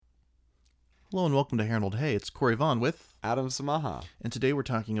Hello and welcome to Harold Hey. It's Corey Vaughn with Adam Samaha. And today we're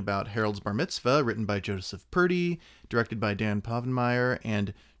talking about Harold's Bar Mitzvah, written by Joseph Purdy, directed by Dan Povenmire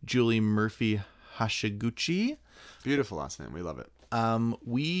and Julie Murphy Hashiguchi. Beautiful last name. We love it.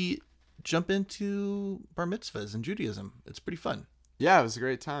 We jump into bar mitzvahs in Judaism. It's pretty fun. Yeah, it was a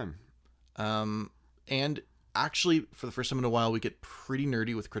great time. And actually, for the first time in a while, we get pretty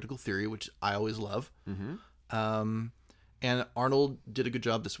nerdy with critical theory, which I always love. Mm-hmm. And Arnold did a good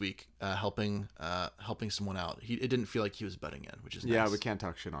job this week, helping someone out. It didn't feel like he was butting in, which is nice. Yeah, we can't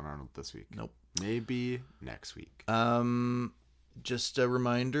talk shit on Arnold this week. Nope. Maybe next week. Just a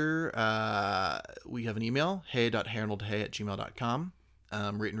reminder, we have an email, hey.haroldhay@gmail.com.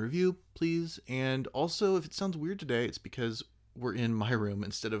 Rate and review, please. And also, if it sounds weird today, it's because we're in my room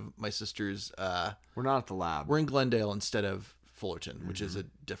instead of my sister's. We're not at the lab. We're in Glendale instead of Fullerton, which is a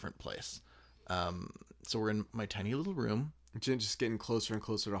different place. So we're in my tiny little room. Just getting closer and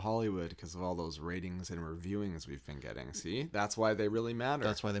closer to Hollywood because of all those ratings and reviewings we've been getting. See? That's why they really matter.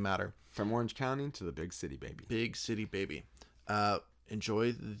 That's why they matter. From Orange County to the big city, baby. Big city, baby.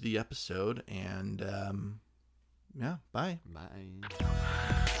 Enjoy the episode, and yeah, bye. Bye.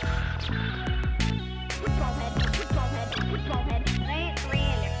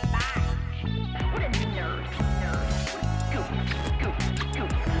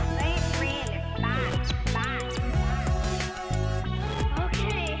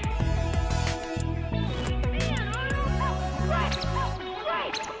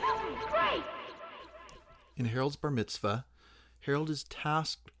 In Harold's Bar Mitzvah, Harold is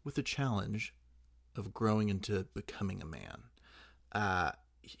tasked with the challenge of growing into becoming a man.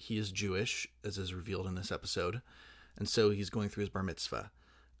 He is Jewish, as is revealed in this episode, and so he's going through his Bar Mitzvah.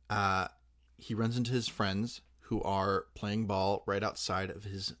 He runs into his friends who are playing ball right outside of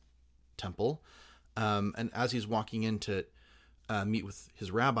his temple, and as he's walking in to meet with his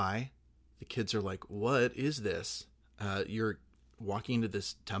rabbi, the kids are like, "What is this? You're walking into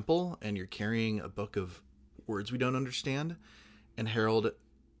this temple and you're carrying a book of words we don't understand?" And Harold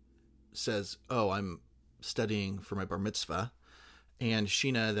says, "Oh, I'm studying for my bar mitzvah." And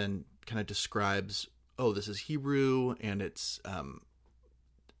Sheena then kind of describes, "Oh, this is Hebrew, and it's kind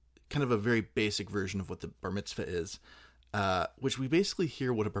of a very basic version of what the bar mitzvah is," which we basically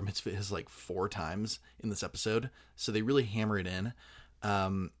hear what a bar mitzvah is like 4 times in this episode. So they really hammer it in.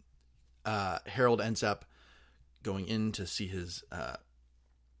 Harold ends up going in to see his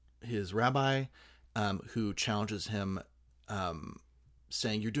rabbi, who challenges him,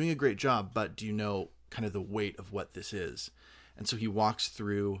 saying, "You're doing a great job, but do you know kind of the weight of what this is?" And so he walks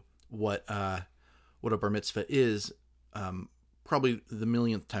through what a bar mitzvah is, probably the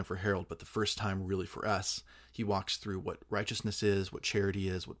millionth time for Harold, but the first time really for us. He walks through what righteousness is, what charity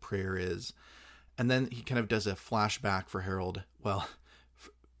is, what prayer is. And then he kind of does a flashback for Harold. Well,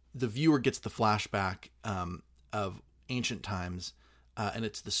 the viewer gets the flashback of ancient times, and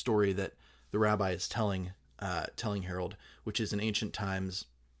it's the story that the rabbi is telling Harold, which is in ancient times,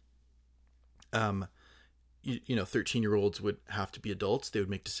 13-year-olds would have to be adults. They would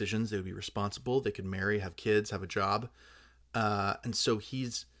make decisions. They would be responsible. They could marry, have kids, have a job. And so he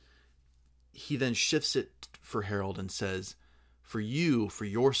then shifts it for Harold and says, for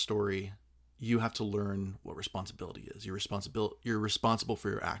your story, you have to learn what responsibility is. You're responsible for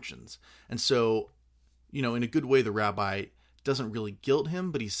your actions. And so, in a good way, the rabbi doesn't really guilt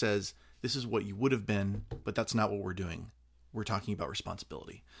him, but he says, this is what you would have been, but that's not what we're doing. We're talking about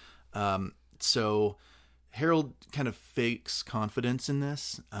responsibility. So Harold kind of fakes confidence in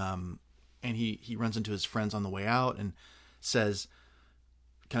this, and he runs into his friends on the way out and says,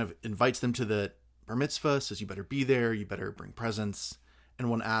 kind of invites them to the bar mitzvah, says, "You better be there, you better bring presents."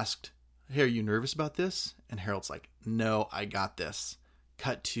 And when asked, "Hey, are you nervous about this?" And Harold's like, "No, I got this."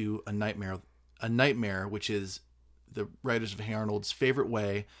 Cut to a nightmare, which is the writers of Harold's favorite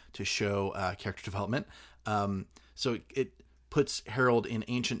way to show character development. So it puts Harold in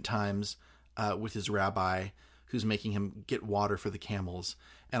ancient times with his rabbi, who's making him get water for the camels.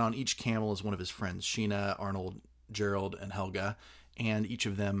 And on each camel is one of his friends, Sheena, Arnold, Gerald, and Helga. And each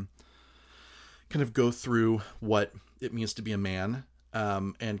of them kind of go through what it means to be a man,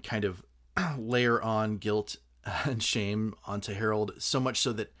 and kind of layer on guilt and shame onto Harold, so much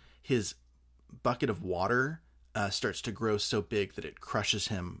so that his bucket of water starts to grow so big that it crushes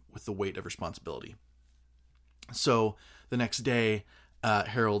him with the weight of responsibility. So the next day,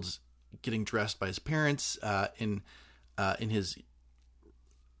 Harold's getting dressed by his parents in his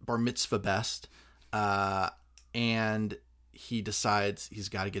bar mitzvah best, and he decides he's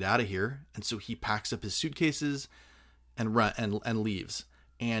got to get out of here, and so he packs up his suitcases and leaves.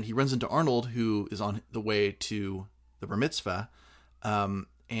 And he runs into Arnold, who is on the way to the bar mitzvah,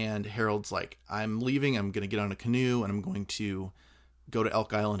 and Harold's like, I'm leaving. I'm going to get on a canoe and I'm going to go to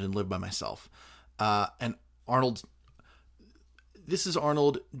Elk Island and live by myself. And this is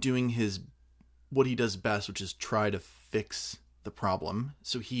Arnold doing what he does best, which is try to fix the problem.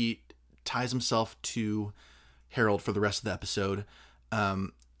 So he ties himself to Harold for the rest of the episode,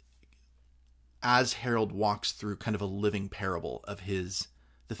 as Harold walks through kind of a living parable of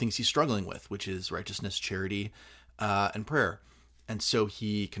the things he's struggling with, which is righteousness, charity, and prayer. And so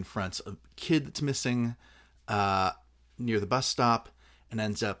he confronts a kid that's missing near the bus stop and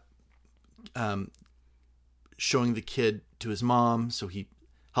ends up showing the kid to his mom. So he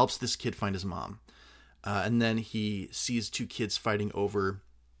helps this kid find his mom. And then he sees two kids fighting over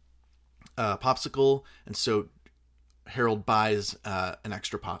a popsicle. And so Harold buys an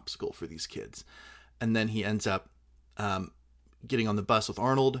extra popsicle for these kids. And then he ends up getting on the bus with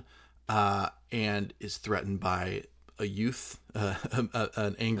Arnold and is threatened by a youth,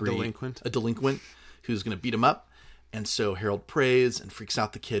 an angry delinquent who's going to beat him up. And so Harold prays and freaks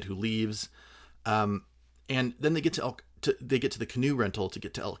out the kid who leaves. And then they get to the canoe rental to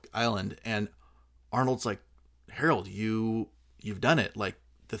get to Elk Island. And Arnold's like, Harold, you've done it. Like,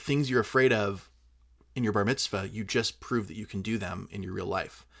 the things you're afraid of in your bar mitzvah, you just proved that you can do them in your real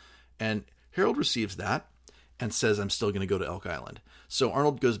life. And Harold receives that and says, I'm still going to go to Elk Island. So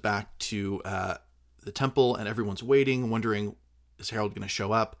Arnold goes back to the temple, and everyone's waiting, wondering, is Harold going to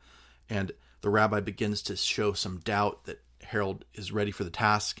show up? And the rabbi begins to show some doubt that Harold is ready for the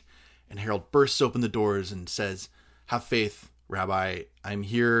task. And Harold bursts open the doors and says, have faith, Rabbi. I'm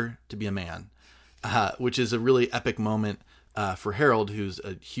here to be a man, which is a really epic moment for Harold, who's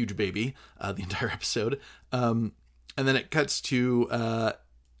a huge baby the entire episode. And then it cuts to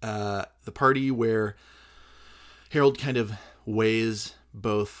the party where Harold kind of weighs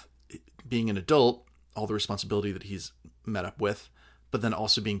both being an adult, all the responsibility that he's met up with, but then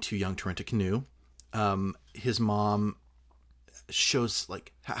also being too young to rent a canoe. His mom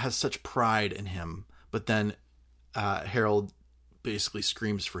has such pride in him, but then Harold basically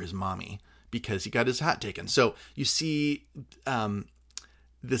screams for his mommy because he got his hat taken. So you see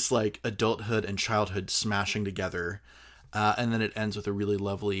this like adulthood and childhood smashing together, and then it ends with a really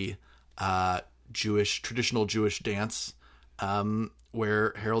lovely traditional Jewish dance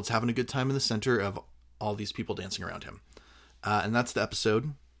where Harold's having a good time in the center of all these people dancing around him. And that's the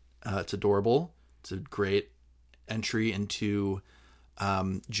episode. It's adorable. It's a great entry into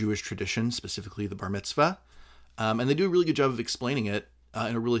Jewish tradition, specifically the bar mitzvah. And they do a really good job of explaining it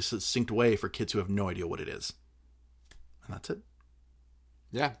in a really succinct way for kids who have no idea what it is. And that's it.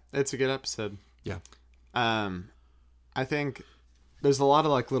 Yeah, it's a good episode. Yeah. I think there's a lot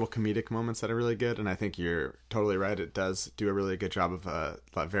of like little comedic moments that are really good, and I think you're totally right. It does do a really good job of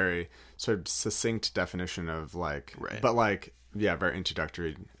a very sort of succinct definition of like, right. But like, yeah, very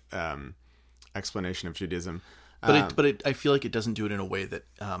introductory explanation of Judaism. But I feel like it doesn't do it in a way that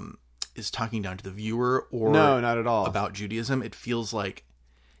is talking down to the viewer or no, not at all about Judaism. It feels like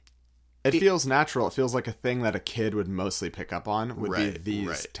it feels natural. It feels like a thing that a kid would mostly pick up on would be these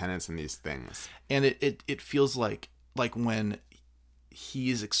right. tenets and these things. And it feels like when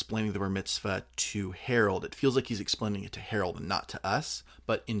he's explaining the bar mitzvah to Harold, it feels like he's explaining it to Harold and not to us,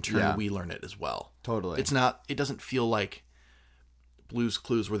 but in turn we learn it as well. Totally. It doesn't feel like Blue's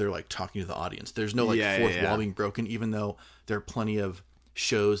Clues where they're like talking to the audience. There's no fourth wall being broken, even though there are plenty of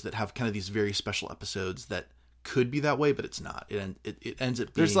shows that have kind of these very special episodes that could be that way, but it's not. It ends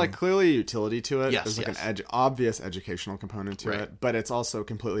up being... There's like clearly a utility to it. Yes, There's like an obvious educational component to it, but it's also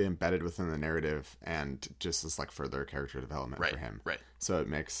completely embedded within the narrative and just as like further character development for him. Right. So it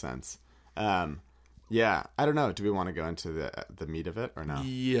makes sense. Yeah, I don't know. Do we want to go into the meat of it or no?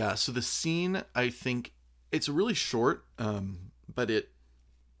 Yeah. So the scene, I think it's really short, but it,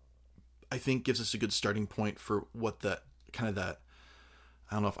 I think, gives us a good starting point for what the kind of the,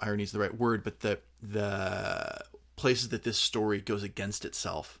 I don't know if irony is the right word, but the places that this story goes against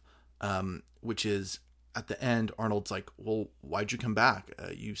itself, which is at the end, Arnold's like, well, why'd you come back?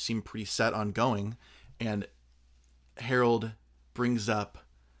 You seem pretty set on going. And Harold brings up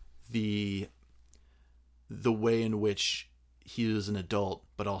the way in which he is an adult,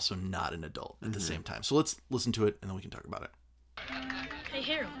 but also not an adult at the same time. So let's listen to it and then we can talk about it. Hey,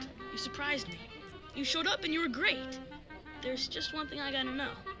 Harold, you surprised me. You showed up and you were great. There's just one thing I gotta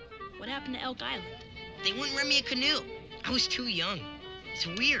know. What happened to Elk Island? They wouldn't rent me a canoe. I was too young. It's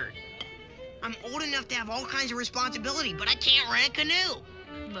weird. I'm old enough to have all kinds of responsibility, but I can't rent a canoe.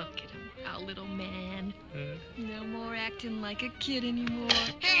 Look at him, our little man. No more acting like a kid anymore.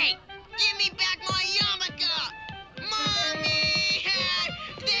 Hey, give me back my yarmulke! Mommy!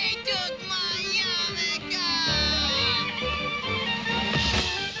 They took my yarmulke!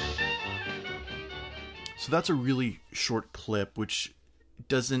 So that's a really short clip, which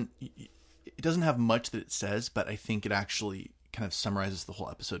doesn't have much that it says, but I think it actually kind of summarizes the whole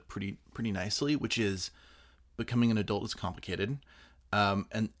episode pretty nicely, which is becoming an adult is complicated.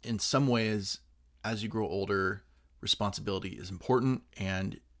 And in some ways, as you grow older, responsibility is important,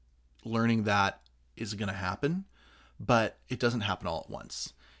 and learning that is going to happen, but it doesn't happen all at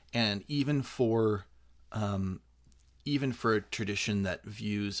once. And even for a tradition that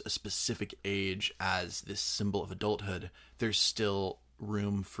views a specific age as this symbol of adulthood, there's still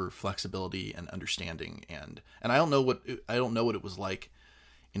room for flexibility and understanding. And I don't know what it was like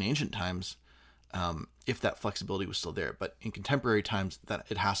in ancient times, if that flexibility was still there. But in contemporary times, that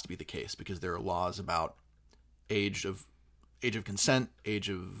it has to be the case, because there are laws about age of consent, age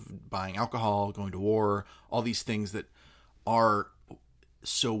of buying alcohol, going to war, all these things that are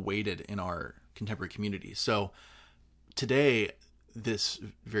so weighted in our contemporary community. So today, this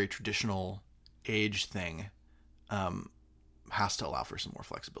very traditional age thing has to allow for some more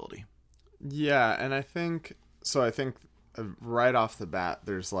flexibility. Yeah, and I think right off the bat,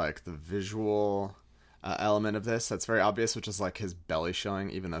 there's like the visual element of this that's very obvious, which is like his belly showing,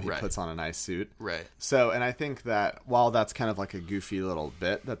 even though he puts on a nice suit. Right. So, and I think that while that's kind of like a goofy little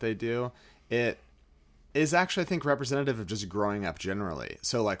bit that they do, it is actually, I think, representative of just growing up generally.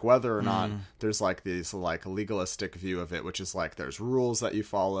 So like whether or not there's like these like legalistic view of it, which is like there's rules that you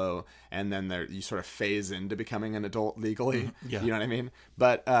follow, and then you sort of phase into becoming an adult legally. Yeah. You know what I mean?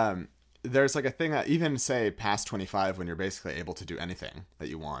 But there's like a thing that even say past 25, when you're basically able to do anything that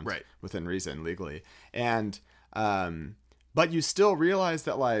you want within reason legally. And but you still realize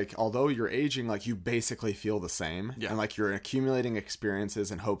that, like, although you're aging, like, you basically feel the same. Yeah. And, like, you're accumulating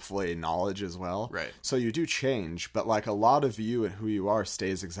experiences and hopefully knowledge as well. Right. So you do change, but, like, a lot of you and who you are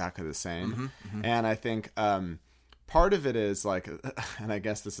stays exactly the same. And I think part of it is, like, and I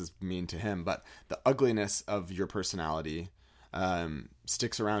guess this is mean to him, but the ugliness of your personality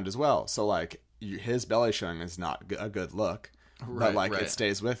sticks around as well. So, like, his belly showing is not a good look. But like it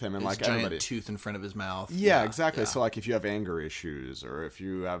stays with him, and his like giant everybody, tooth in front of his mouth. Yeah, exactly. Yeah. So like if you have anger issues, or if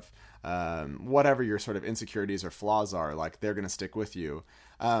you have whatever your sort of insecurities or flaws are, like they're going to stick with you.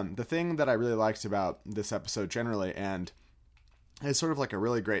 The thing that I really liked about this episode generally, and it's sort of like a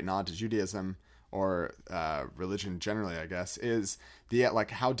really great nod to Judaism or religion generally, I guess, is the like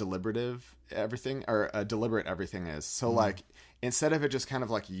how deliberate everything is. So like instead of it just kind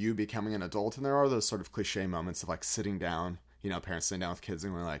of like you becoming an adult, and there are those sort of cliche moments of like sitting down. You know, parents sitting down with kids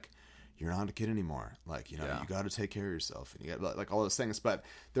and we're like, you're not a kid anymore. Like, you know, you got to take care of yourself, and you got like all those things. But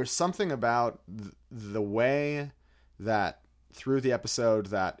there's something about the way that through the episode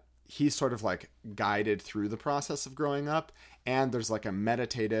that he's sort of like guided through the process of growing up. And there's like a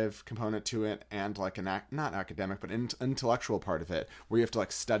meditative component to it, and like not academic, but intellectual part of it, where you have to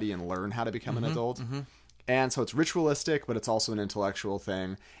like study and learn how to become an adult. And so it's ritualistic, but it's also an intellectual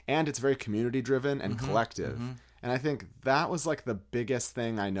thing. And it's very community driven and collective. And I think that was like the biggest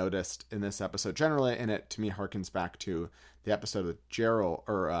thing I noticed in this episode generally, and it to me harkens back to the episode with Gerald,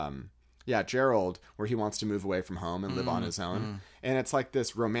 where he wants to move away from home and live on his own. And it's like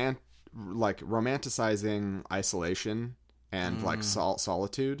this romanticizing isolation and like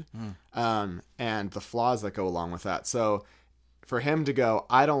solitude, and the flaws that go along with that. So for him to go,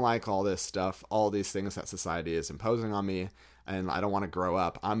 I don't like all this stuff, all these things that society is imposing on me, and I don't want to grow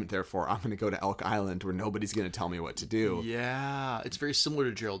up. I'm going to go to Elk Island where nobody's going to tell me what to do. Yeah. It's very similar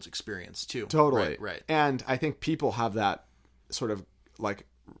to Gerald's experience too. Totally. Right. And I think people have that sort of like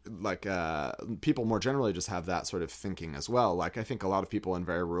people more generally just have that sort of thinking as well. Like I think a lot of people in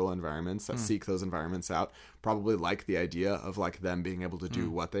very rural environments that seek those environments out probably like the idea of like them being able to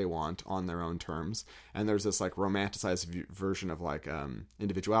do what they want on their own terms. And there's this like romanticized version of like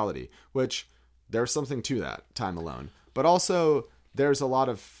individuality, which there's something to that, time alone. But also there's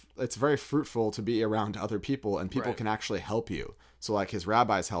it's very fruitful to be around other people, and people can actually help you. So like his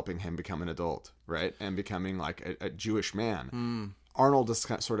rabbi's helping him become an adult, right? And becoming like a Jewish man. Arnold is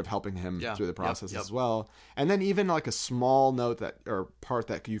sort of helping him through the process as well. And then even like a small note that, or part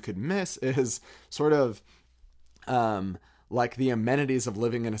that you could miss, is sort of like the amenities of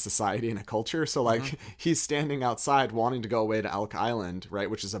living in a society and a culture. So like he's standing outside wanting to go away to Elk Island, right?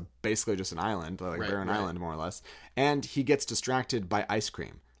 Which is basically just an island, like barren island more or less. And he gets distracted by ice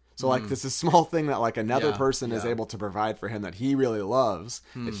cream. So like this is a small thing that like another person is able to provide for him that he really loves,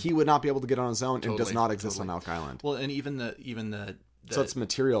 that he would not be able to get on his own and does not exist on Elk Island. Well, and even the so it's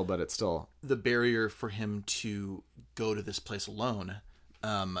material, but it's still the barrier for him to go to this place alone.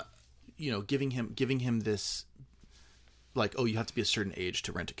 Giving him this, like, oh, you have to be a certain age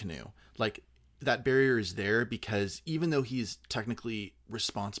to rent a canoe. Like, that barrier is there because even though he's technically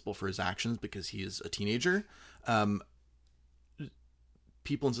responsible for his actions because he is a teenager,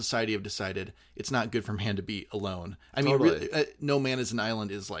 people in society have decided it's not good for man to be alone. I mean, Totally. really, no man is an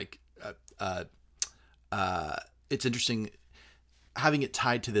island is like, it's interesting. Having it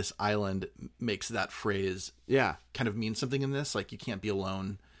tied to this island makes that phrase kind of mean something in this. Like, you can't be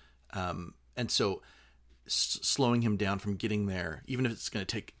alone. And so slowing him down from getting there, even if it's going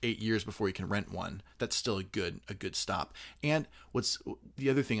to take 8 years before he can rent one, that's still a good stop. And what's the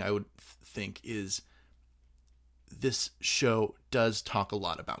other thing I would think is this show does talk a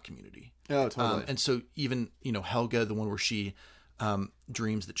lot about community. Oh, totally. And so even, Helga, the one where she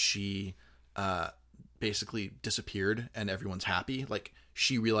dreams that she basically disappeared and everyone's happy, like,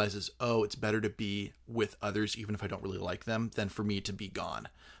 she realizes, oh, it's better to be with others even if I don't really like them than for me to be gone.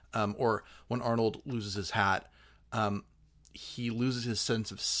 Or when Arnold loses his hat, he loses his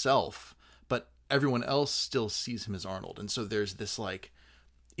sense of self, but everyone else still sees him as Arnold. And so there's this like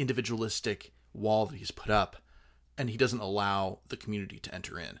individualistic wall that he's put up, and he doesn't allow the community to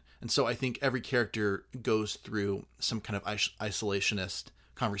enter in. And so I think every character goes through some kind of isolationist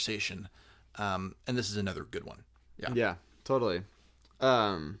conversation. And this is another good one. Yeah, totally.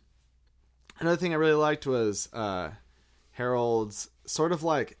 Another thing I really liked was Harold's sort of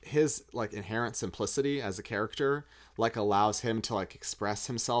like his like inherent simplicity as a character, like allows him to like express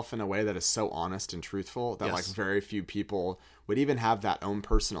himself in a way that is so honest and truthful that like very few people would even have that own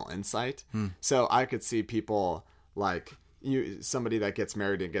personal insight. So I could see people like somebody that gets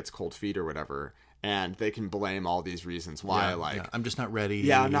married and gets cold feet or whatever, and they can blame all these reasons why, I'm just not ready.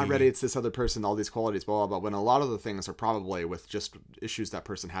 Yeah, I'm not ready. It's this other person, all these qualities, blah, blah, blah. When a lot of the things are probably with just issues that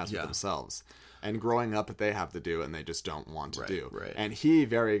person has with themselves. And growing up that they have to do and they just don't want to do. Right. And he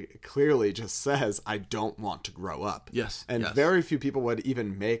very clearly just says, I don't want to grow up. Yes. And very few people would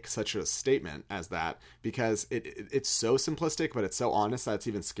even make such a statement as that, because it's so simplistic, but it's so honest that it's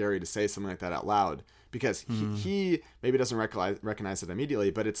even scary to say something like that out loud. Because he maybe doesn't recognize it immediately,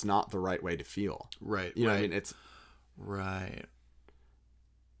 but it's not the right way to feel. Right. You know what I mean? It's right.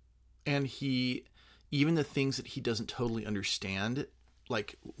 And even the things that he doesn't totally understand,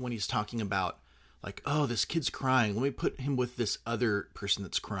 like when he's talking about like, oh, this kid's crying, let me put him with this other person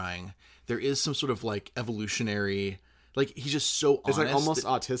that's crying. There is some sort of like evolutionary, like he's just so honest. It's like almost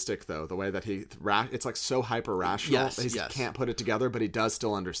autistic though, the way that it's like so hyper rational. Yes, he can't put it together, but he does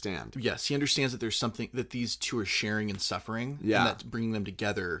still understand. Yes, he understands that there's something that these two are sharing in suffering, and that bringing them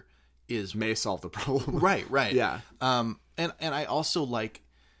together may solve the problem. Right. Yeah. And I also like,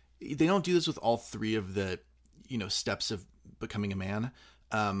 they don't do this with all three of the, steps of becoming a man.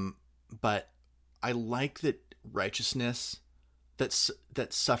 But I like that righteousness,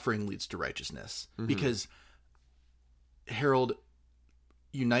 that suffering leads to righteousness, because Harold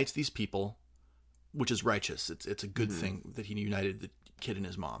unites these people, which is righteous. It's a good thing that he united the kid and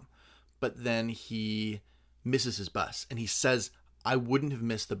his mom. But then he misses his bus, and he says, I wouldn't have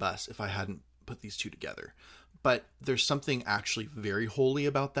missed the bus if I hadn't put these two together. But there's something actually very holy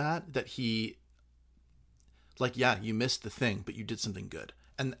about that he, like, yeah, you missed the thing, but you did something good.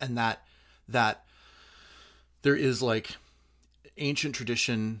 And that there is like ancient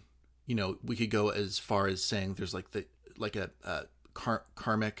tradition, we could go as far as saying there's like a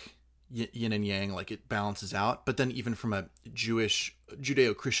karmic yin and yang, like it balances out. But then even from a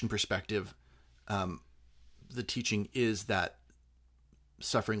Judeo-Christian perspective, the teaching is that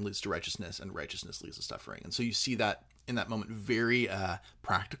suffering leads to righteousness and righteousness leads to suffering. And so you see that in that moment, very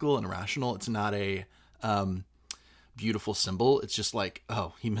practical and rational. It's not a beautiful symbol. It's just like,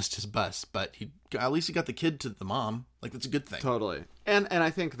 oh, he missed his bus, but at least he got the kid to the mom. Like, that's a good thing. Totally. And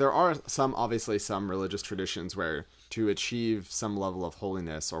I think there are obviously some religious traditions where to achieve some level of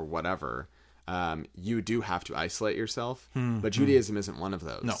holiness or whatever, you do have to isolate yourself. But Judaism isn't one of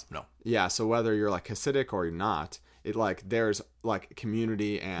those. No. Yeah. So whether you're like Hasidic or you're not, it like there's like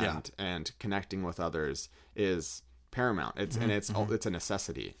community and connecting with others is paramount. It's a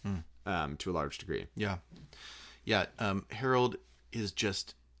necessity to a large degree. Yeah. Harold is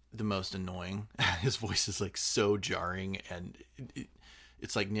just the most annoying. His voice is like so jarring, and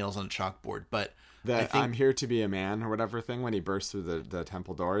it's like nails on a chalkboard. But I'm here to be a man or whatever thing when he bursts through the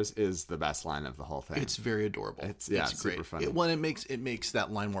temple doors is the best line of the whole thing. It's very adorable. It's great. Super funny. It makes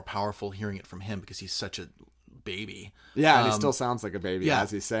that line more powerful hearing it from him because he's such a baby. Yeah, and he still sounds like a baby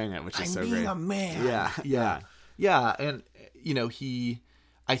as he's saying it, which is so great. I'm a man. Yeah. And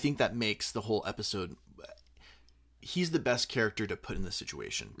I think that makes the whole episode. He's the best character to put in this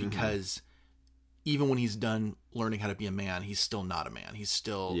situation because even when he's done learning how to be a man, he's still not a man. He's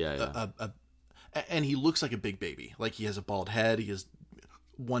still and he looks like a big baby. Like, he has a bald head. He has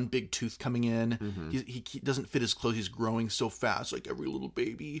one big tooth coming in. He doesn't fit his clothes. He's growing so fast, like every little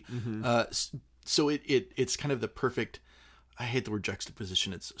baby. So it's kind of the perfect. I hate the word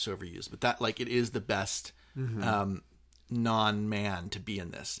juxtaposition. It's so overused, but that like it is the best non-man to be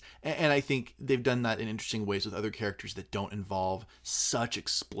in this. And I think they've done that in interesting ways with other characters that don't involve such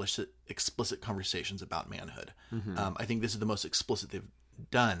explicit conversations about manhood. I think this is the most explicit they've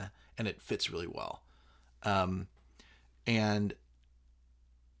done, and it fits really well. And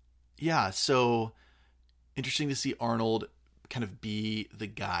yeah, so interesting to see Arnold kind of be the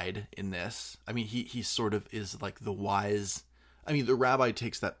guide in this. I mean, he sort of is like the wise. I mean, the rabbi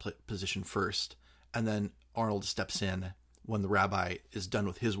takes that position first, and then Arnold steps in when the rabbi is done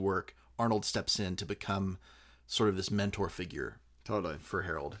with his work. Arnold steps in to become sort of this mentor figure. Totally. For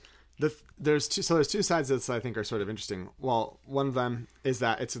Harold. There's two sides that I think are sort of interesting. Well, one of them is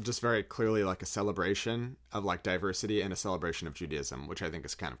that it's just very clearly like a celebration of like diversity and a celebration of Judaism, which I think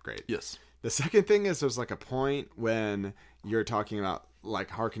is kind of great. Yes. The second thing is there's like a point when you're talking about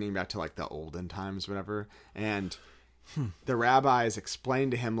like hearkening back to like the olden times, whatever, and the rabbis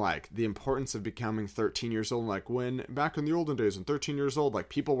explained to him like the importance of becoming 13 years old. Like when back in the olden days, when 13 years old, like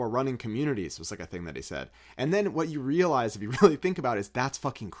people were running communities was like a thing that he said. And then what you realize, if you really think about it, is that's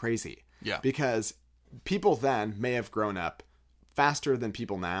fucking crazy. Yeah. Because people then may have grown up faster than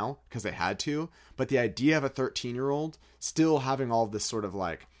people now because they had to. But the idea of a 13-year-old still having all this sort of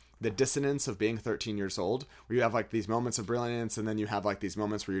like the dissonance of being 13 years old, where you have like these moments of brilliance and then you have like these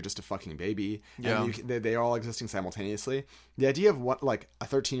moments where you're just a fucking baby. Yeah. And they are all existing simultaneously. The idea of what like a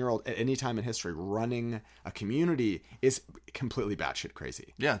 13-year-old at any time in history running a community is completely batshit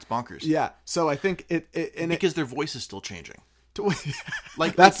crazy. Yeah, it's bonkers. Yeah. So I think because their voice is still changing.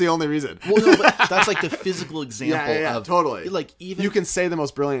 Like that's the only reason. Well, no, but that's like the physical example of totally. Like even you can say the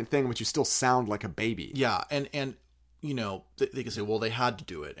most brilliant thing, but you still sound like a baby. Yeah, and you know, they can say, well, they had to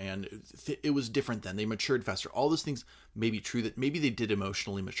do it, and it was different then. They matured faster. All those things may be true, that maybe they did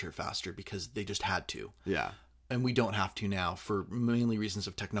emotionally mature faster because they just had to. Yeah. And we don't have to now for mainly reasons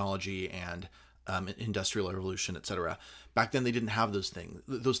of technology and industrial revolution, etc. Back then, they didn't have those things.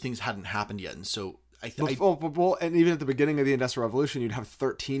 Those things hadn't happened yet, and so well, and even at the beginning of the Industrial Revolution, you'd have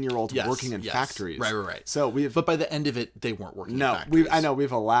 13-year-olds working in factories. Right. So but by the end of it, they weren't working in factories.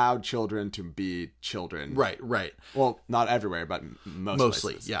 We've allowed children to be children. Right. Well, not everywhere, but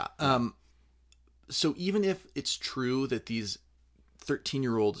mostly. Places. Yeah. So even if it's true that these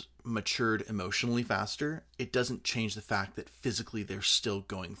 13-year-olds matured emotionally faster, it doesn't change the fact that physically they're still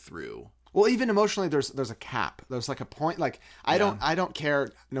going through. Well, even emotionally, there's a cap. There's like a point. Like I don't care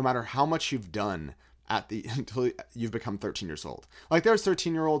no matter how much you've done until you've become 13 years old. Like there's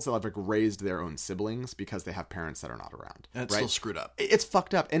 13-year-olds that have like raised their own siblings because they have parents that are not around. And it's still screwed up. It's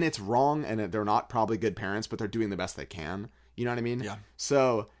fucked up and it's wrong, and they're not probably good parents, but they're doing the best they can. You know what I mean? Yeah.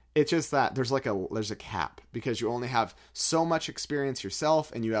 So it's just that there's a cap because you only have so much experience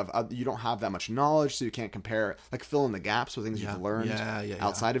yourself, and you don't have that much knowledge, so you can't compare, like fill in the gaps with things you've learned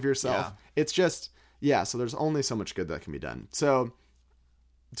outside of yourself. Yeah. It's just so there's only so much good that can be done. So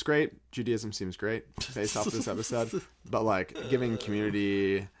it's great. Judaism seems great based off this episode, but like giving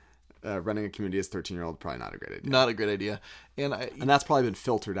community, running a community as 13-year-old, probably not a great idea. Not a great idea, and that's probably been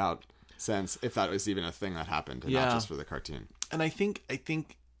filtered out since, if that was even a thing that happened, and not just for the cartoon. And I think the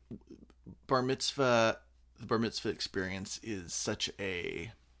bar mitzvah experience is such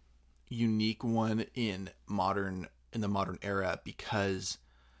a unique one in the modern era, because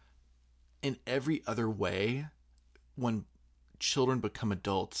in every other way, when children become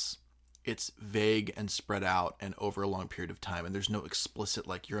adults, it's vague and spread out and over a long period of time, and there's no explicit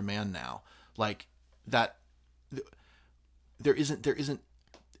like you're a man now, like that. There isn't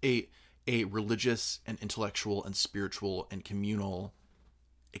a religious and intellectual and spiritual and communal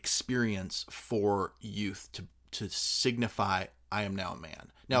experience for youth to signify I am now a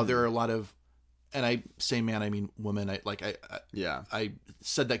man. Now there are a lot of, and I say man, I mean woman. I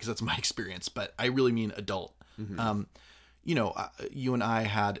said that because that's my experience, but I really mean adult. Mm-hmm. You and I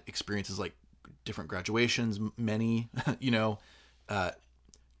had experiences like different graduations, many,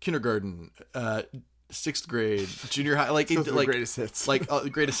 kindergarten, 6th grade, junior high, like greatest hits,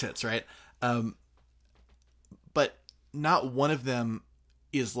 greatest hits, right? But not one of them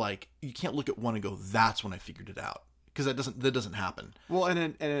is like, you can't look at one and go, that's when I figured it out, because that doesn't happen. Well,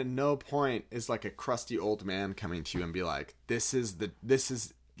 and at no point is like a crusty old man coming to you and be like, this is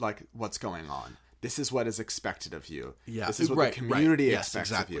like what's going on. This is what is expected of you. Yeah, this is what the community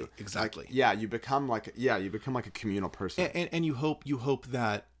expects of you. Exactly. Like, you become like a communal person. And you hope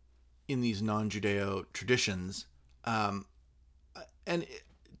that in these non-Judeo traditions, and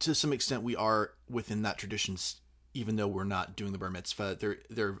to some extent we are within that tradition even though we're not doing the bar mitzvah,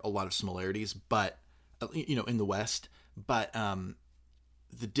 there are a lot of similarities, but in the West. But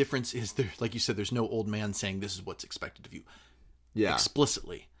the difference is there, like you said, there's no old man saying this is what's expected of you,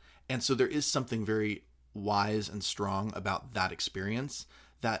 explicitly, and so there is something very wise and strong about that experience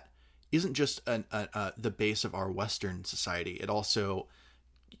that isn't just the base of our Western society. It also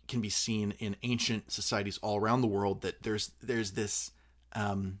can be seen in ancient societies all around the world, that there's this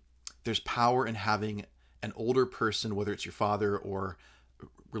there's power in having an older person, whether it's your father or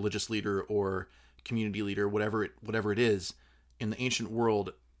religious leader or community leader, whatever it is. In the ancient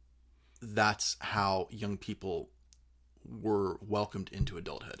world, that's how young people were welcomed into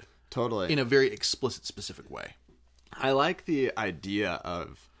adulthood. Totally. In a very explicit, specific way. I like the idea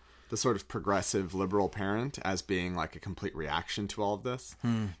of the sort of progressive liberal parent as being like a complete reaction to all of this.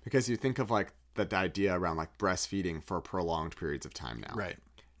 Because you think of like the idea around like breastfeeding for prolonged periods of time now. Right.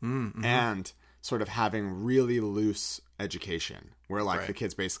 And sort of having really loose education where like Right. the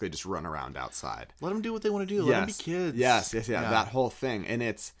kids basically just run around outside. Let them do what they want to do. Let them be kids. Yes, that whole thing. And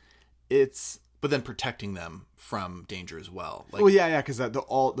it's but then protecting them from danger as well. Like, because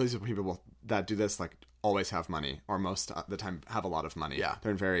all those people that do this like always have money, or most of the time have a lot of money. Yeah.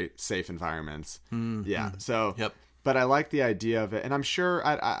 They're in very safe environments. Mm-hmm. So, Yep. But I like the idea of it, and I'm sure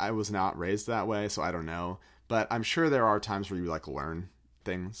I was not raised that way, so I don't know. But I'm sure there are times where you like learn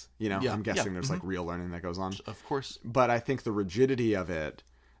things. I'm guessing there's like real learning that goes on. Of course. But I think the rigidity of it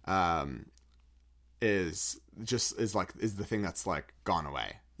is the thing that's like gone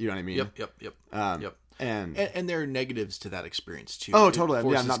away. You know what I mean? Yep. And there are negatives to that experience too. Oh, It totally.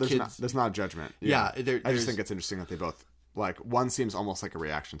 forces There's not a judgment. Yeah, I just think it's interesting that they both, like, one seems almost like a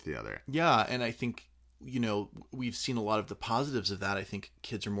reaction to the other. Yeah, and I think, we've seen a lot of the positives of that. I think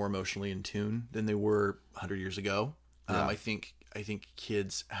kids are more emotionally in tune than they were 100 years ago. I think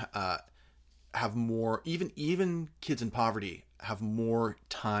kids have more, even kids in poverty have more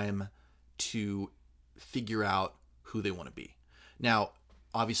time to figure out who they want to be. Now,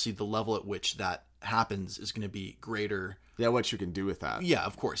 obviously, the level at which that happens is going to be greater. Yeah, what you can do with that. Yeah,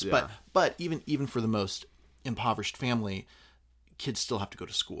 of course. Yeah. But even for the most impoverished kids still have to go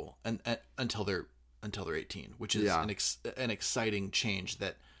to school and until they're 18, which is an exciting change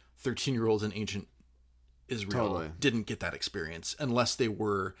that 13-year-olds in ancient Israel didn't get that experience unless they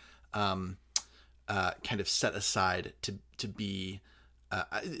were kind of set aside to be.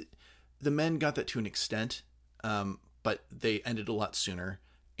 The men got that to an extent, but they ended a lot sooner,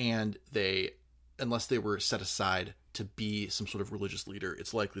 and unless they were set aside to be some sort of religious leader,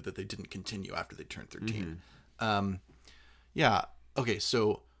 it's likely that they didn't continue after they turned 13. Okay,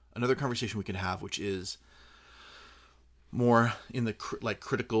 so another conversation we can have, which is more in the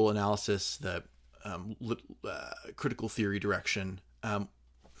critical analysis, the critical theory direction.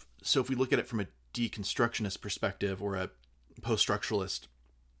 So if we look at it from a deconstructionist perspective or a post-structuralist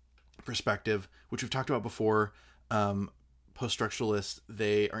perspective, which we've talked about before, post-structuralists,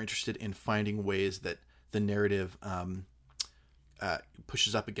 they are interested in finding ways that the narrative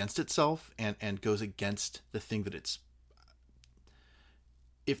pushes up against itself and goes against the thing that it's.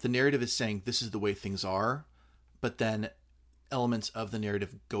 If the narrative is saying this is the way things are, but then elements of the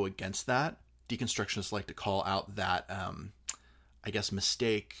narrative go against that, deconstructionists like to call out that,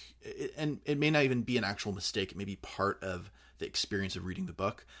 mistake. And it may not even be an actual mistake. It may be part of the experience of reading the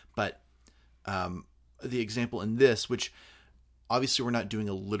book. But the example in this, which obviously we're not doing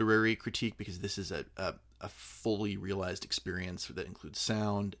a literary critique because this is a fully realized experience that includes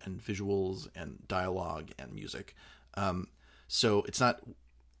sound and visuals and dialogue and music. So it's not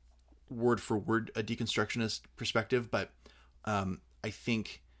word for word a deconstructionist perspective, but I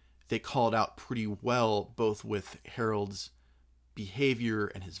think they call it out pretty well, both with Harold's behavior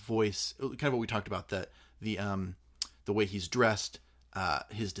and his voice, kind of what we talked about, the way he's dressed,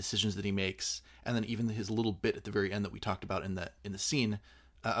 his decisions that he makes, and then even his little bit at the very end that we talked about in the scene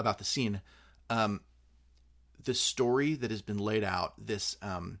about the scene. The story that has been laid out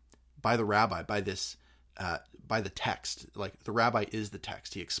by the rabbi, by the text, like the rabbi is the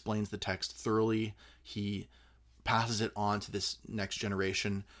text. He explains the text thoroughly. He passes it on to this next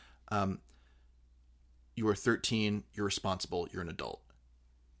generation. You are 13. You're responsible. You're an adult.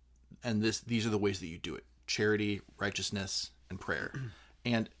 And these are the ways that you do it: charity, righteousness, and prayer.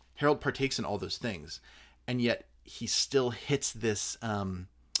 And Harold partakes in all those things, and yet he still hits this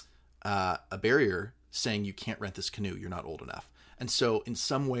a barrier, saying you can't rent this canoe. You're not old enough. And so, in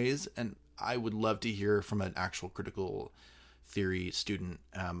some ways, and I would love to hear from an actual critical theory student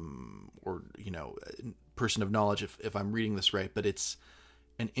or person of knowledge if I'm reading this right, but it's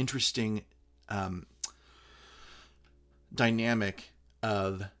an interesting dynamic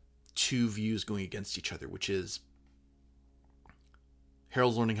of two views going against each other, which is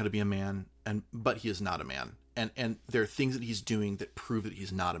Harold's learning how to be a man, but he is not a man. And there are things that he's doing that prove that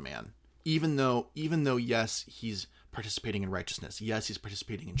he's not a man. Even though, yes, he's participating in righteousness. Yes, he's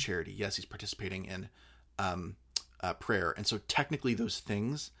participating in charity. Yes, he's participating in prayer. And so technically those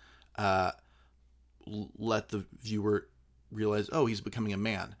things let the viewer realize, oh, he's becoming a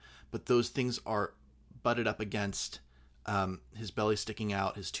man. But those things are butted up against his belly sticking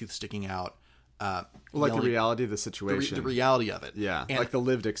out, his tooth sticking out. Like the reality of the situation. The reality of it. Yeah, and, like the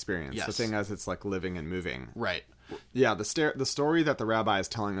lived experience. Yes. The thing as it's like living and moving. Right. Yeah, the story that the rabbi is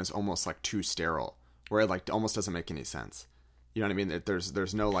telling is almost like too sterile, where it like almost doesn't make any sense. You know what I mean?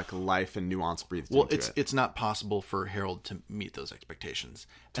 There's no like life and nuance breathed into it. It's not possible for Harold to meet those expectations.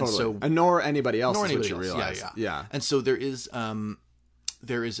 Totally. And nor anybody else, is what you realize. Yeah. And so there's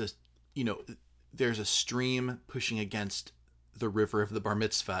a stream pushing against the river of the bar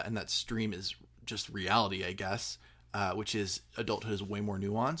mitzvah, and that stream is just reality, I guess, which is adulthood is way more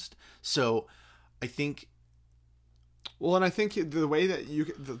nuanced. So I think... Well, and I think the way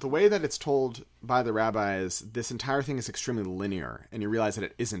that it's told by the rabbi is this entire thing is extremely linear, and you realize that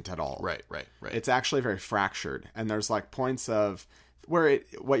it isn't at all. Right. It's actually very fractured, and there's like points of where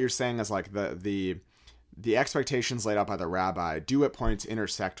what you're saying is like the expectations laid out by the rabbi do at points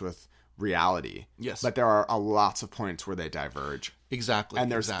intersect with reality. Yes. But there are lots of points where they diverge. Exactly.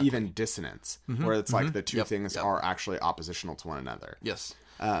 And there's even dissonance, where it's like the two things are actually oppositional to one another. Yes.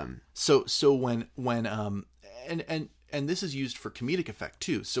 So when and this is used for comedic effect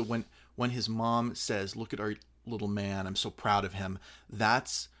too. So when his mom says, "Look at our little man, I'm so proud of him,"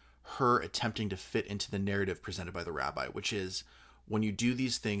 that's her attempting to fit into the narrative presented by the rabbi, which is when you do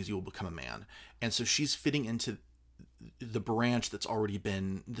these things, you will become a man. And so she's fitting into the branch that's already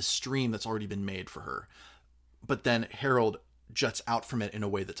been, the stream that's already been made for her. But then Harold juts out from it in a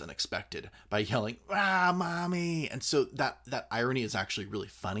way that's unexpected by yelling, "Ah, mommy!" And so that irony is actually really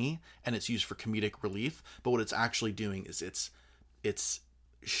funny, and it's used for comedic relief. But what it's actually doing is it's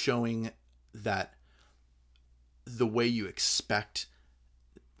showing that the way you expect,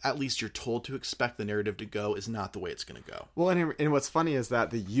 at least you're told to expect the narrative to go, is not the way it's going to go. Well, and what's funny is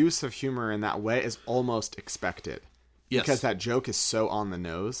that the use of humor in that way is almost expected. Yes. Because that joke is so on the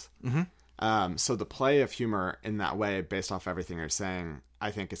nose. Mm-hmm. So the play of humor in that way, based off everything you're saying,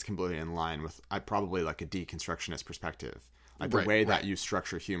 I think is completely in line with probably like a deconstructionist perspective, like the way that you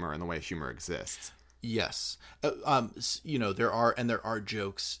structure humor and the way humor exists. Yes, there are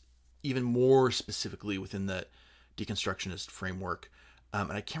jokes even more specifically within the deconstructionist framework,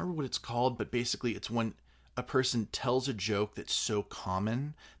 and I can't remember what it's called, but basically it's when a person tells a joke that's so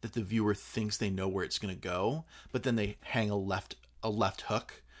common that the viewer thinks they know where it's going to go, but then they hang a left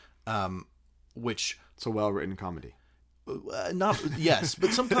hook. Which it's a well-written comedy. But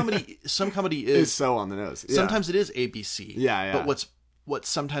some comedy is so on the nose. Yeah. Sometimes it is ABC. Yeah. But what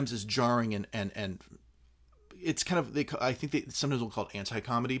sometimes is jarring and it's kind of I think they sometimes will call it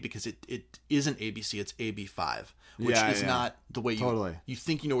anti-comedy because it isn't ABC, it's AB5, which is not the way you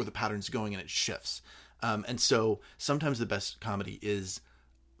think you know where the pattern's going, and it shifts. And so sometimes the best comedy is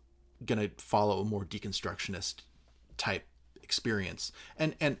gonna follow a more deconstructionist type experience,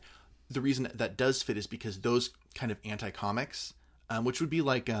 and the reason that does fit is because those kind of anti-comics, which would be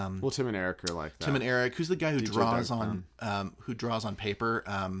like Tim and Eric are like that. Tim and Eric, who's the guy who draws on paper,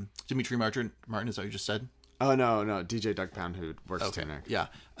 Dimitri Martin, is that what you just said? Oh no, DJ Doug Pound, who works with Tim and Eric. Yeah.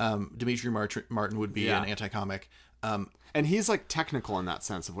 Dimitri Martin would be an anti-comic. And he's like technical in that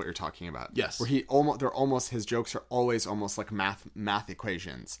sense of what you're talking about. Yes. Where his jokes are always almost like math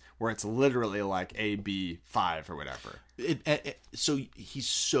equations, where it's literally like AB5 or whatever. So he's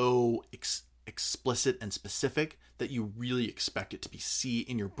so explicit and specific that you really expect it to be C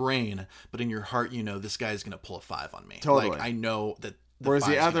in your brain, but in your heart, this guy's going to pull a 5 on me. Totally. Like, I know that. Whereas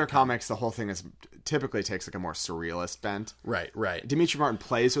the other comics, the whole thing typically takes like a more surrealist bent. Right. Dimitri Martin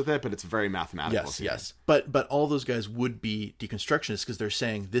plays with it, but it's very mathematical. Yes. But all those guys would be deconstructionists because they're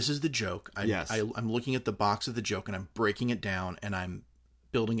saying, this is the joke. I'm looking at the box of the joke and I'm breaking it down and I'm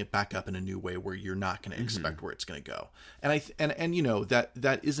building it back up in a new way where you're not going to expect where it's going to go. And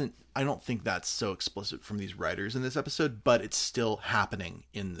that isn't, I don't think that's so explicit from these writers in this episode, but it's still happening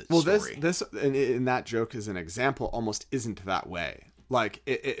in the story. This in that joke as an example almost isn't that way. Like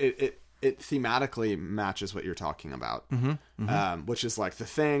it thematically matches what you're talking about, which is like the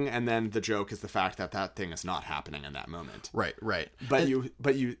thing, and then the joke is the fact that thing is not happening in that moment. Right. But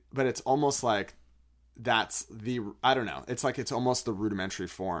it's almost like that's I don't know. It's like it's almost the rudimentary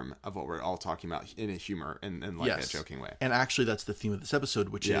form of what we're all talking about in a humor and like a joking way. And actually, that's the theme of this episode,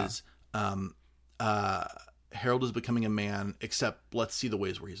 which is Harold is becoming a man, except let's see the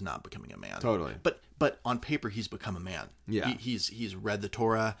ways where he's not becoming a man. Totally. But on paper, he's become a man. Yeah. He's read the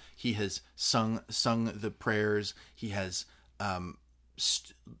Torah. He has sung the prayers. He has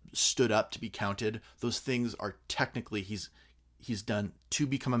stood up to be counted. Those things are technically he's done to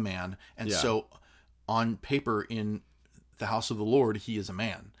become a man. And so on paper, in the house of the Lord, he is a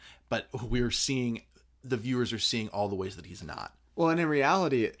man. But the viewers are seeing all the ways that he's not. Well, and in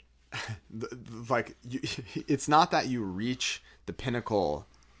reality, like, it's not that you reach the pinnacle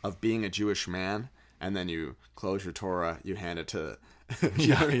of being a Jewish man and then you close your Torah, you hand it to,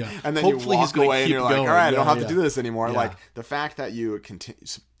 and then Hopefully you walk away and you're like, all right, I don't have to do this anymore. Yeah. Like, the fact that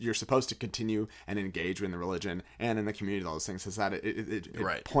you're supposed to continue and engage in the religion and in the community, all those things, is that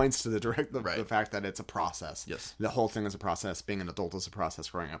it points to the fact that it's a process. Yes. The whole thing is a process. Being an adult is a process.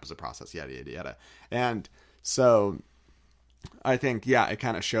 Growing up is a process. Yada, yada, yada. And so I think, it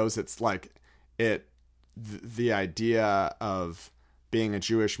kind of shows it's like the idea of being a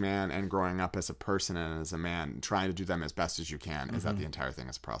Jewish man and growing up as a person and as a man, trying to do them as best as you can, is that the entire thing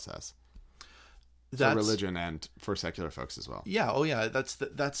is a process. For religion and for secular folks as well. Yeah. Oh yeah. That's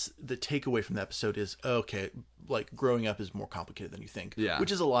the takeaway from the episode is, okay, like, growing up is more complicated than you think. Yeah. Which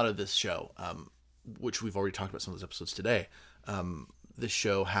is a lot of this show, which we've already talked about some of those episodes today. This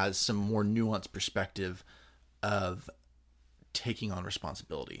show has some more nuanced perspective of taking on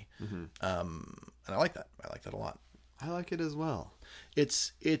responsibility. And I like that. I like that a lot. I like it as well.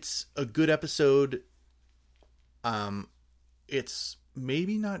 It's a good episode. It's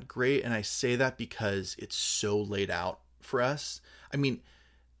maybe not great, and I say that because it's so laid out for us. I mean,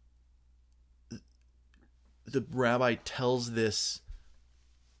 the rabbi tells this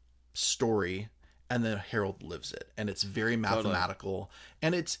story, and then Harold lives it, and it's very mathematical,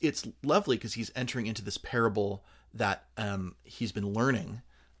 and it's lovely because he's entering into this parable that he's been learning,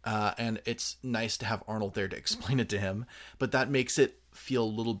 and it's nice to have Arnold there to explain it to him, but that makes it feel a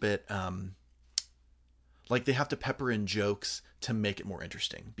little bit like they have to pepper in jokes to make it more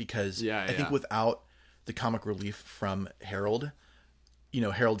interesting, because I think without the comic relief from Harold,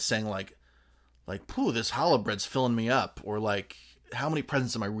 Harold saying like, "Pooh, this challah bread's filling me up," or like, "How many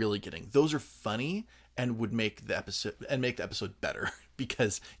presents am I really getting?" Those are funny and would make the episode better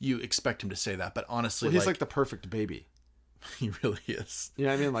because you expect him to say that. But honestly, he's like the perfect baby. He really is. You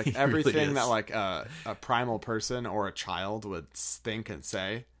know what I mean? Like, everything really that like a primal person or a child would think and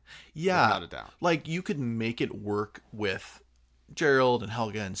say. Yeah, without a doubt. Like, you could make it work with Gerald and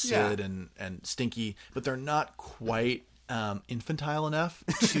Helga and Sid and Stinky, but they're not quite infantile enough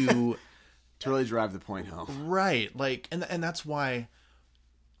to really drive the point home. Right. Like, and that's why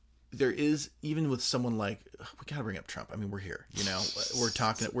there is, even with someone like, we gotta bring up Trump. I mean, we're here, we're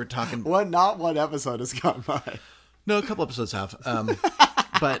talking. Not one episode has gone by. No, a couple episodes have.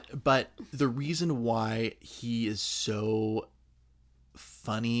 But the reason why he is so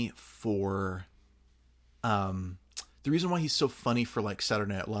funny for like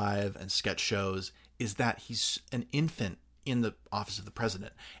Saturday Night Live and sketch shows is that he's an infant in the office of the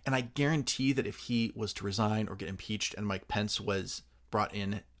president. And I guarantee that if he was to resign or get impeached and Mike Pence was brought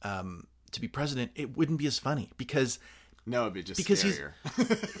in to be president, it wouldn't be as funny because it'd be just because scarier.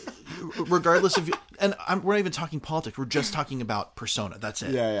 He's regardless of, and we're not even talking politics. We're just talking about persona. That's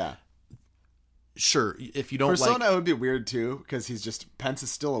it. Yeah. Sure, if you don't persona would be weird too, because Pence is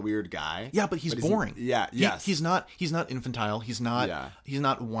still a weird guy. Yeah, but he's boring. Yes. He's not infantile. He's not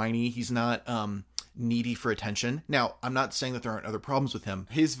whiny. He's not needy for attention. Now, I'm not saying that there aren't other problems with him.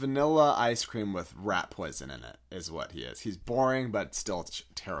 He's vanilla ice cream with rat poison in it, is what he is. He's boring, but still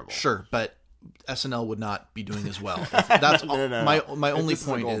terrible. Sure, but SNL would not be doing as well. That's no. My only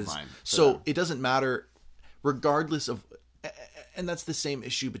point is, so it doesn't matter, regardless of, and that's the same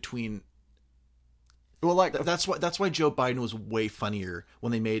issue between. Well, like that's why Joe Biden was way funnier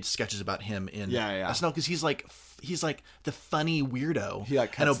when they made sketches about him in SNL, because he's like the funny weirdo,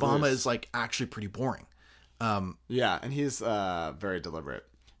 and Obama is like actually pretty boring. And he's very deliberate.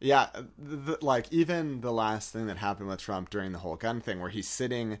 Yeah, like even the last thing that happened with Trump during the whole gun thing, where he's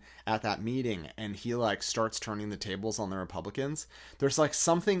sitting at that meeting and he like starts turning the tables on the Republicans. There's like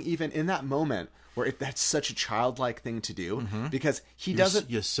something even in that moment where that's such a childlike thing to do, because he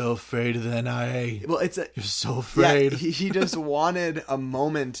doesn't. You're so afraid of the NIA. Well, you're so afraid. Yeah, he just wanted a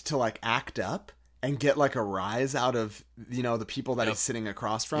moment to like act up and get like a rise out of the people that he's sitting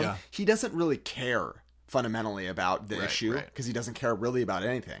across from. Yeah. He doesn't really care fundamentally about the issue, because he doesn't care really about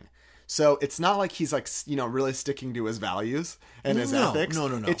anything. So it's not like he's like really sticking to his values and his ethics.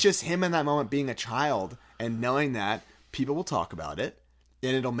 No. It's just him in that moment being a child and knowing that people will talk about it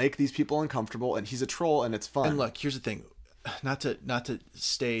and it'll make these people uncomfortable, and he's a troll and it's fun. And look, here's the thing, not to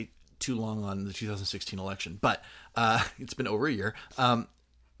stay too long on the 2016 election, but it's been over a year.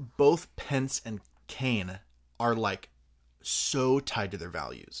 Both Pence and Kaine are like so tied to their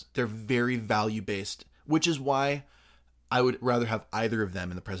values. They're very value-based, which is why I would rather have either of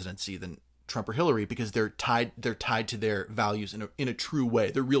them in the presidency than Trump or Hillary, because they're tied to their values in a true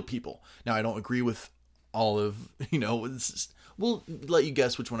way. They're real people. Now, I don't agree with all of, we'll let you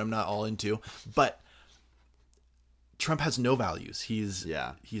guess which one I'm not all into, but Trump has no values. He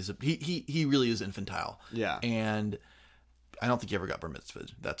really is infantile. Yeah. And I don't think he ever got bar mitzvah.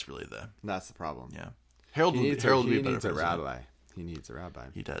 That's the problem. Yeah. Harold would be a better needs a president. rabbi. He needs a rabbi.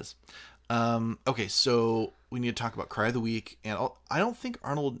 He does. Okay, so we need to talk about Cry of the Week, and I think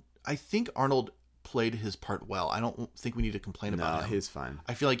Arnold played his part well. I don't think we need to complain about him. No, he's fine.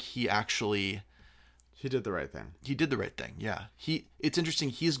 I feel like he did the right thing. He did the right thing. Yeah. It's interesting.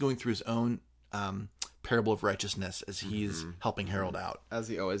 He's going through his own parable of righteousness as he's helping Harold out, as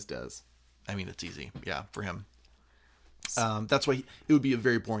he always does. I mean, it's easy. Yeah, for him. That's why it would be a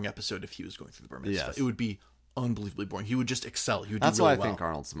very boring episode if he was going through the bar mitzvah. Yes. It would be unbelievably boring. He would just excel. He would That's do really why I think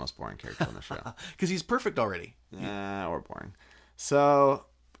Arnold's the most boring character on the show. Because he's perfect already. Or boring. So,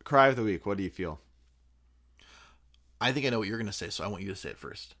 Cry of the Week, what do you feel? I think I know what you're going to say, so I want you to say it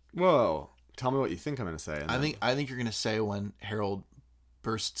first. Whoa. Tell me what you think I'm going to say. I think you're going to say when Harold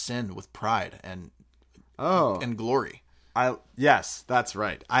bursts in with pride and glory. Yes, that's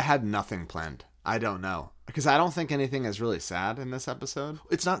right. I had nothing planned. I don't know. Because I don't think anything is really sad in this episode.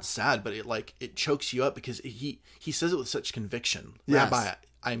 It's not sad, but it chokes you up because he says it with such conviction. Yes. Rabbi,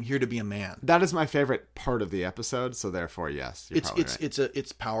 I'm here to be a man. That is my favorite part of the episode, so therefore, yes.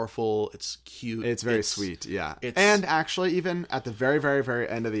 It's powerful, it's cute. It's very sweet, yeah. And actually, even at the very, very, very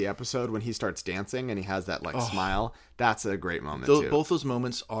end of the episode, when he starts dancing and he has that smile, that's a great moment too. Both those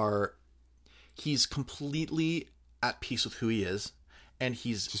moments are, he's completely at peace with who he is, and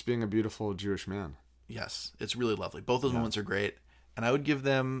he's just being a beautiful Jewish man. Yes, it's really lovely. Both those moments are great, and I would give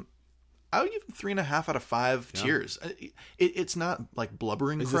them 3.5 out of 5 tears. It's not like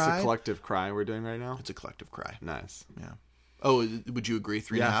blubbering cry. Is this a collective cry we're doing right now? It's a collective cry. Nice. Yeah. Oh, would you agree?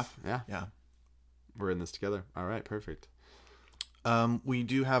 3.5? Yeah. We're in this together. All right, perfect. We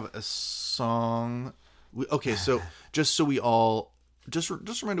do have a song. So just so we all just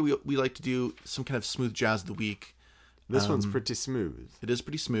remember, we like to do some kind of smooth jazz of the week. This one's pretty smooth. It is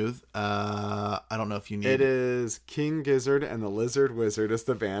pretty smooth. I don't know if you need... It is King Gizzard and the Lizard Wizard is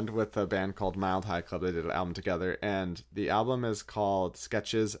the band, with a band called Mild High Club. They did an album together, and the album is called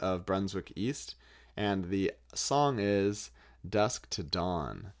Sketches of Brunswick East, and the song is Dusk to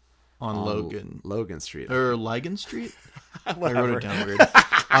Dawn. On Logan Street. Or Ligon Street? I wrote it down weird.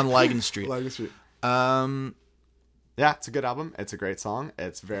 On Ligon Street. Ligon Street. Yeah, it's a good album. It's a great song.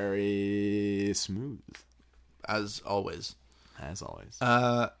 It's very smooth. As always.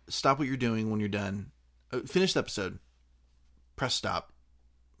 Stop what you're doing when you're done. Finish the episode. Press stop.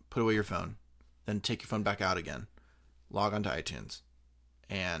 Put away your phone. Then take your phone back out again. Log on to iTunes.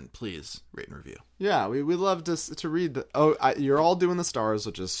 And please rate and review. Yeah, we love to read the... you're all doing the stars,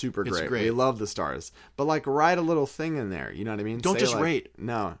 which is super great. It's great. We love the stars. But write a little thing in there. You know what I mean? Don't just rate.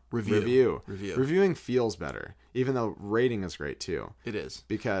 No. Review. Reviewing feels better. Even though rating is great too. It is.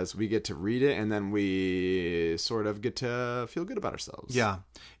 Because we get to read it and then we sort of get to feel good about ourselves. Yeah.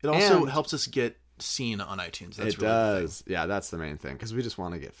 It also helps us get seen on iTunes. It does. Yeah, that's the main thing. Because we just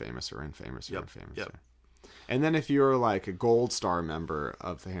want to get famous or infamous or infamous. Yep. And then if you're a gold star member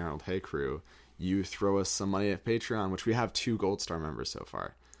of the Harold Hay crew, you throw us some money at Patreon, which we have 2 gold star members so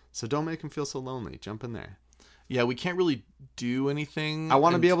far. So don't make them feel so lonely. Jump in there. Yeah, we can't really do anything. I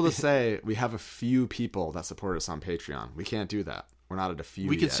want to be able to say we have a few people that support us on Patreon. We can't do that. We're not at a few.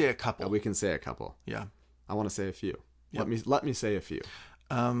 We can say a couple. We can say a couple. Yeah. I want to say a few. Yep. Let me say a few.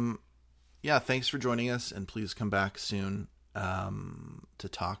 Yeah, thanks for joining us, and please come back soon to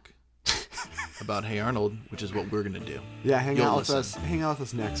talk about Hey Arnold, which is what we're going to do. Yeah, hang out with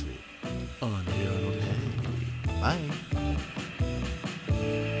us next week. On Hey Arnold. Hey. Bye.